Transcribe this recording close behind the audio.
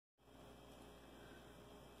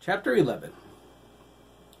Chapter 11.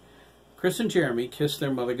 Chris and Jeremy kissed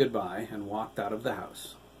their mother goodbye and walked out of the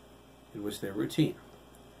house. It was their routine.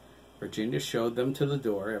 Virginia showed them to the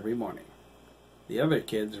door every morning. The other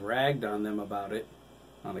kids ragged on them about it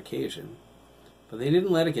on occasion, but they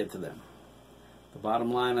didn't let it get to them. The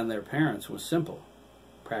bottom line on their parents was simple.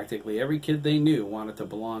 Practically every kid they knew wanted to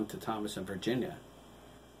belong to Thomas and Virginia.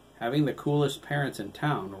 Having the coolest parents in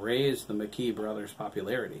town raised the McKee brothers'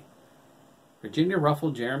 popularity. Virginia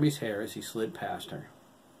ruffled Jeremy's hair as he slid past her.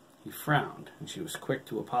 He frowned, and she was quick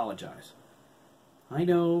to apologize. "I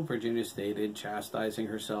know," Virginia stated, chastising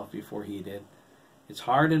herself before he did. "It's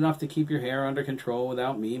hard enough to keep your hair under control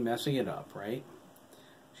without me messing it up, right?"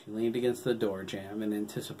 She leaned against the door jamb in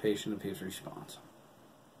anticipation of his response.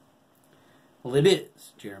 "Well, it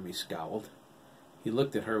is," Jeremy scowled. He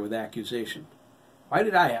looked at her with accusation. "Why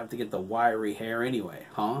did I have to get the wiry hair anyway,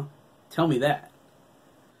 huh? Tell me that."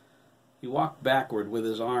 He walked backward with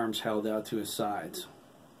his arms held out to his sides.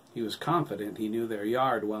 He was confident he knew their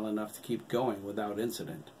yard well enough to keep going without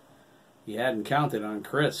incident. He hadn't counted on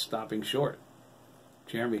Chris stopping short.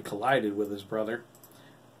 Jeremy collided with his brother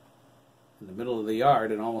in the middle of the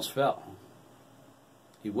yard and almost fell.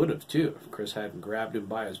 He would have, too, if Chris hadn't grabbed him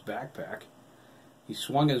by his backpack. He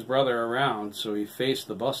swung his brother around so he faced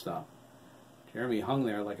the bus stop. Jeremy hung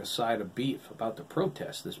there like a side of beef, about to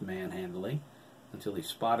protest this manhandling, until he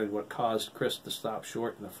spotted what caused Chris to stop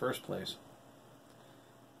short in the first place.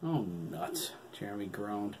 "Oh, nuts," Jeremy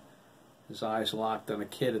groaned. His eyes locked on a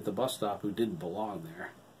kid at the bus stop who didn't belong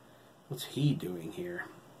there. What's he doing here?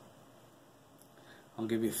 "I'll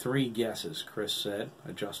give you 3 guesses," Chris said,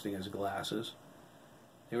 adjusting his glasses.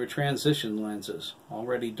 They were transition lenses,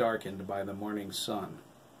 already darkened by the morning sun.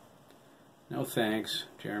 "No thanks,"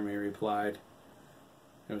 Jeremy replied.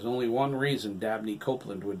 There was only one reason Dabney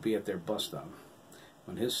Copeland would be at their bus stop,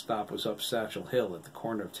 when his stop was up Satchel Hill at the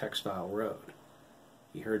corner of Textile Road.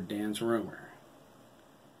 He heard Dan's rumor.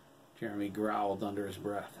 Jeremy growled under his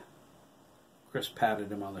breath. Chris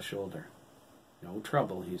patted him on the shoulder. "No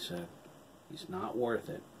trouble," he said. "He's not worth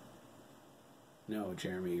it." "No,"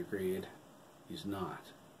 Jeremy agreed. "He's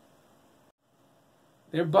not."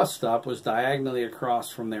 Their bus stop was diagonally across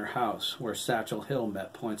from their house, where Satchel Hill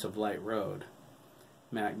met Points of Light Road.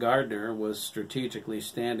 Matt Gardner was strategically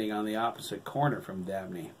standing on the opposite corner from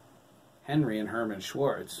Dabney. Henry and Herman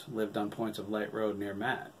Schwartz lived on Points of Light Road near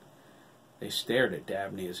Matt. They stared at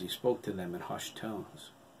Dabney as he spoke to them in hushed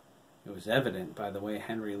tones. It was evident by the way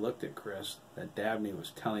Henry looked at Chris that Dabney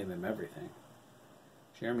was telling them everything.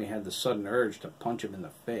 Jeremy had the sudden urge to punch him in the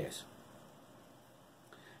face.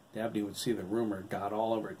 Dabney would see the rumor got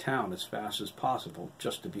all over town as fast as possible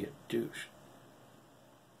just to be a douche.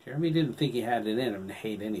 Jeremy didn't think he had it in him to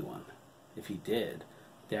hate anyone. If he did,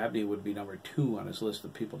 Dabney would be number 2 on his list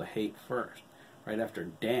of people to hate first, right after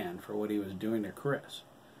Dan for what he was doing to Chris.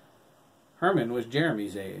 Herman was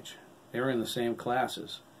Jeremy's age. They were in the same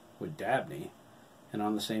classes, with Dabney, and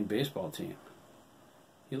on the same baseball team.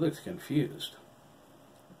 He looked confused.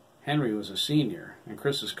 Henry was a senior, and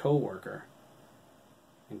Chris's co-worker.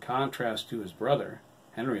 In contrast to his brother,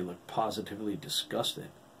 Henry looked positively disgusted.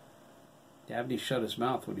 Dabney shut his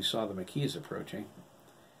mouth when he saw the McKees approaching.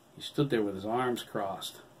 He stood there with his arms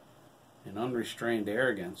crossed. In unrestrained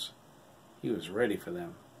arrogance, he was ready for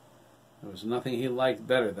them. There was nothing he liked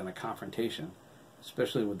better than a confrontation,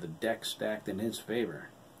 especially with the deck stacked in his favor.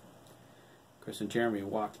 Chris and Jeremy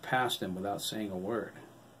walked past him without saying a word.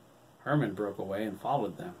 Herman broke away and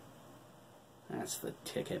followed them. That's the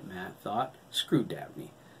ticket, Matt thought. Screw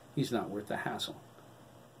Dabney. He's not worth the hassle.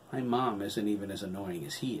 My mom isn't even as annoying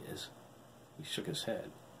as he is. He shook his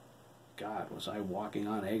head. God, was I walking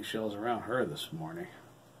on eggshells around her this morning.